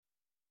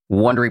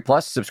Wondery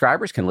Plus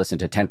subscribers can listen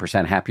to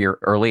 10% Happier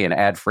early and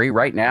ad-free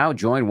right now.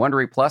 Join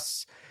Wondery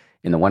Plus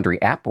in the Wondery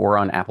app or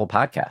on Apple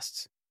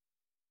Podcasts.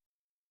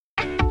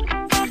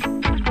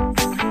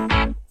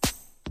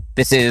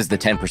 This is the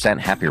 10%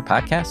 Happier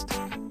podcast.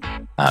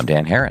 I'm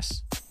Dan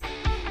Harris.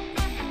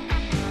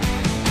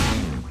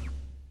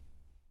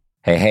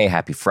 Hey,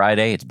 happy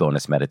Friday. It's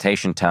bonus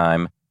meditation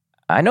time.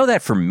 I know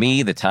that for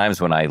me, the times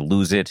when I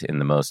lose it in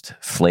the most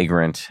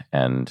flagrant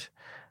and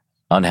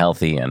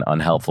unhealthy and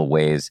unhelpful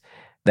ways,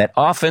 that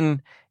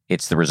often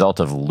it's the result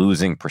of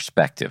losing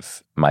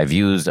perspective. My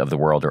views of the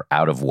world are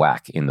out of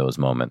whack in those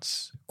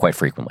moments quite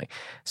frequently.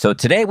 So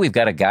today we've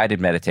got a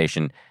guided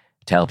meditation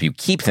to help you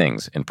keep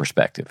things in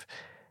perspective.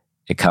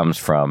 It comes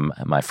from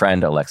my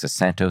friend Alexis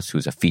Santos,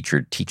 who's a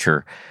featured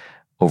teacher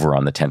over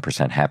on the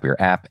 10% Happier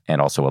app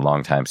and also a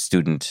longtime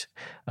student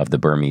of the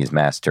Burmese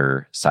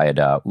master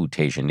Sayadaw U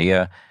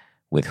Tejaniya,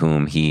 with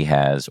whom he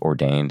has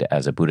ordained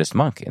as a Buddhist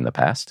monk in the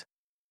past.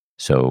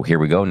 So here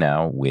we go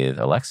now with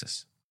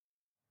Alexis.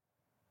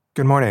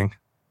 Good morning.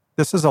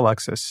 This is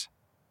Alexis.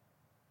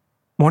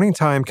 Morning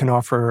time can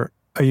offer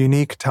a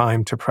unique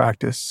time to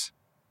practice.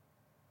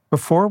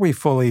 Before we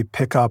fully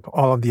pick up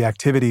all of the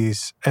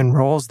activities and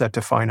roles that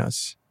define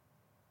us,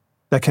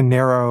 that can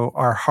narrow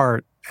our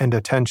heart and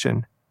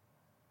attention,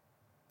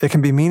 it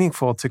can be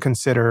meaningful to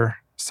consider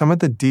some of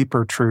the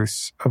deeper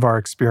truths of our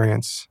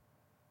experience.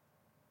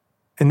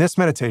 In this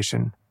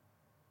meditation,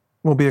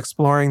 we'll be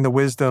exploring the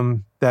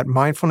wisdom that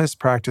mindfulness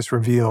practice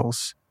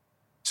reveals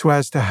so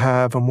as to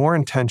have a more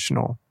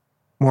intentional,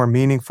 more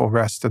meaningful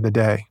rest of the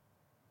day.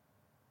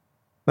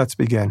 Let's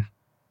begin.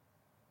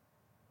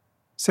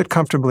 Sit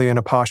comfortably in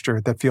a posture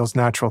that feels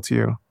natural to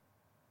you,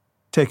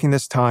 taking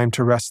this time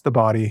to rest the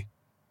body.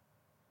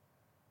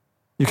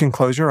 You can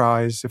close your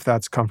eyes if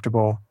that's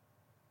comfortable,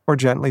 or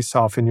gently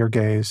soften your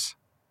gaze.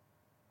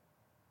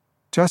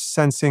 Just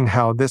sensing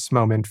how this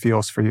moment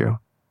feels for you.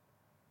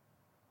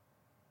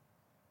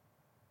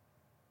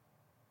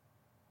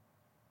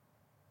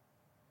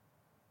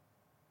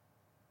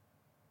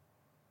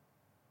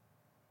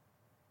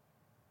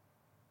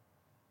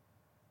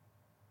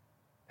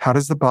 How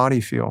does the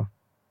body feel?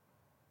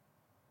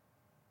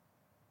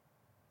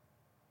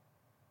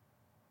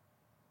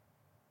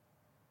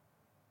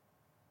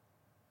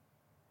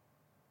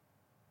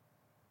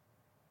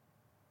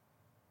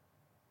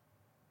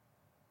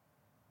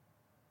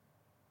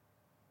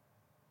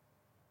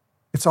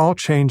 It's all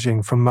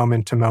changing from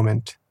moment to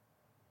moment.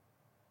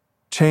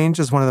 Change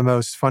is one of the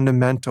most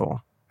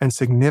fundamental and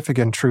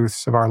significant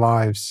truths of our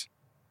lives.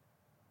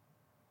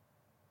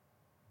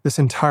 This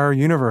entire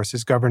universe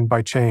is governed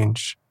by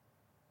change,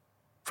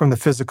 from the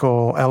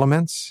physical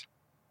elements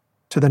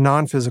to the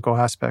non-physical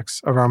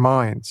aspects of our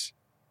minds.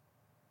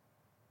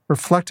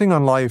 Reflecting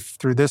on life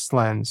through this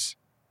lens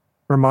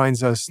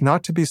reminds us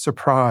not to be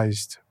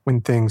surprised when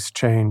things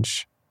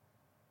change.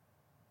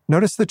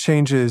 Notice the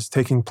changes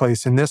taking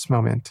place in this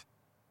moment.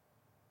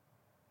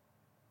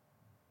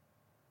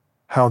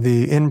 How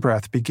the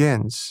in-breath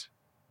begins,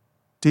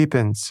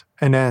 deepens,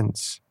 and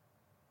ends,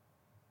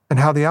 and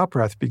how the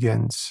out-breath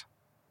begins.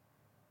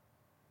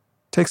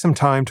 Take some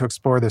time to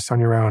explore this on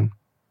your own.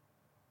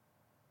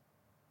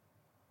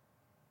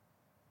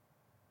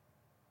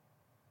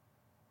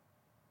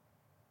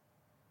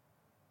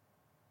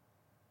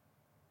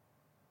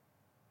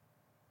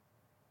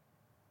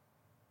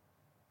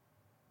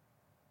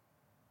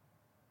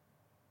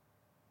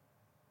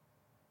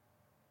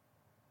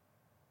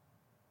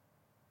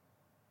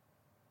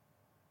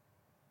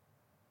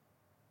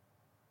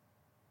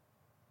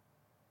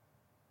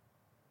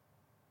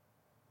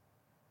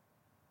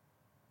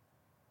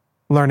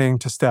 Learning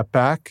to step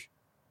back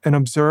and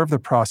observe the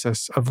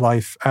process of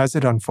life as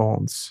it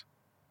unfolds.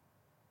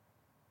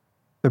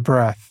 The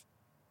breath,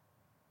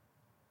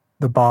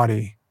 the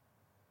body,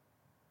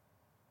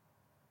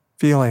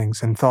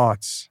 feelings and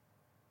thoughts.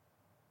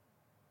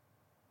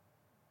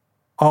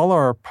 All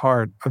are a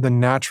part of the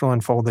natural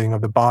unfolding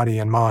of the body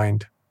and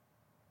mind.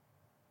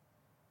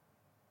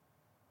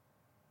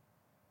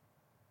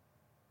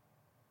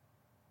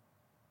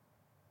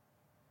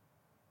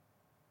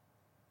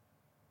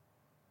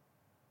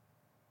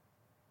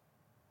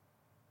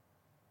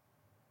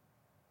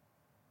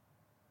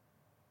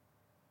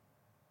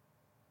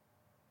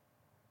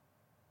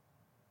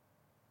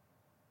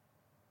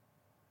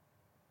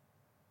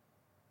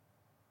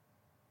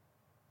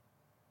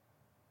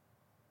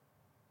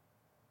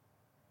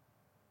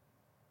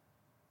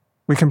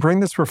 We can bring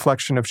this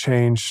reflection of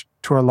change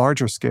to a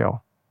larger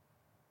scale.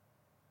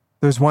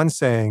 There's one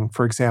saying,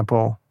 for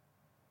example,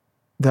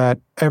 that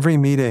every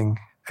meeting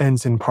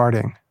ends in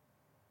parting.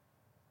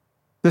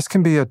 This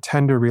can be a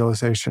tender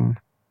realization.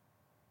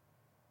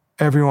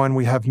 Everyone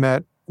we have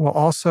met will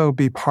also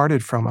be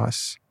parted from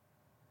us.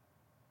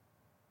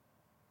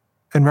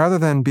 And rather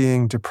than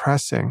being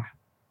depressing,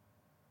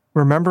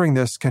 remembering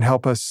this can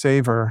help us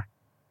savor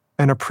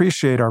and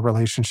appreciate our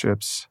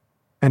relationships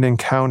and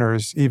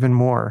encounters even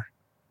more,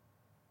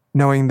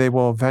 knowing they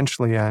will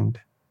eventually end.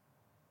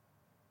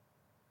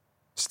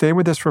 Stay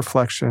with this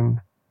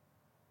reflection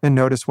and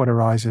notice what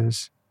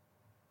arises.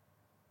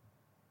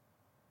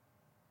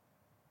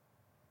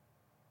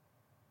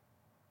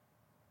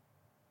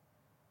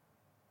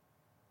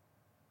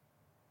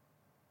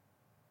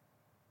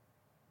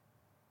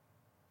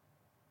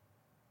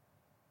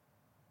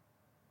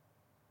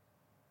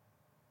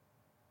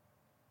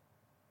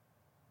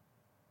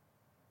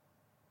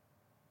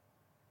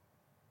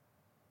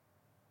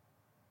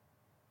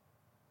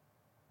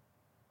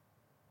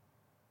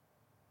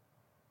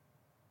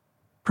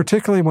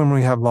 particularly when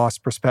we have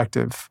lost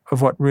perspective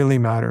of what really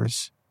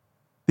matters.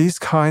 These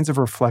kinds of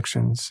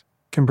reflections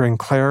can bring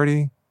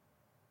clarity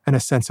and a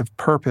sense of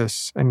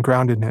purpose and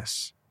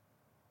groundedness.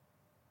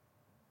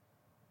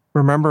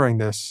 Remembering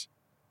this,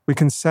 we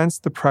can sense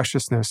the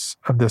preciousness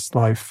of this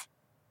life.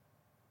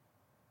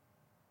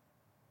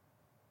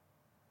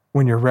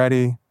 When you're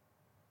ready,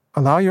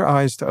 allow your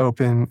eyes to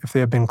open if they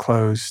have been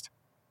closed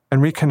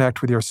and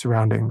reconnect with your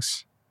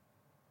surroundings.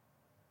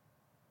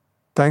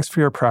 Thanks for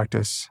your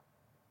practice.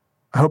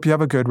 I hope you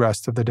have a good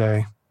rest of the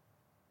day.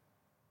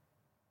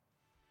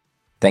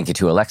 Thank you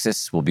to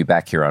Alexis. We'll be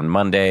back here on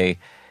Monday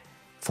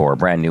for a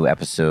brand new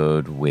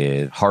episode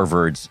with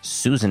Harvard's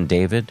Susan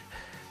David,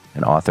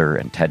 an author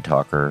and TED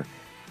Talker,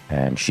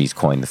 and she's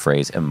coined the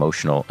phrase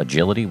emotional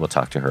agility. We'll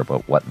talk to her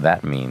about what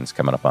that means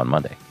coming up on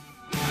Monday.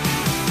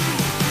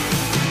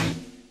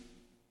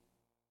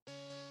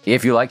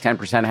 If you like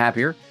 10%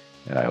 Happier,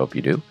 and I hope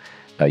you do,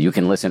 you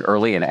can listen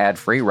early and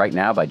ad-free right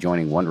now by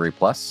joining Wondery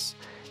Plus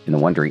in the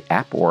Wondery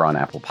app or on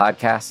Apple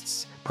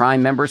Podcasts.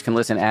 Prime members can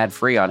listen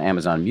ad-free on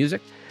Amazon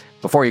Music.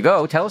 Before you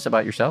go, tell us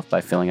about yourself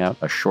by filling out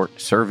a short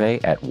survey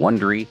at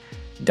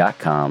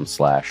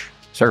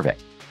Wondery.com/survey.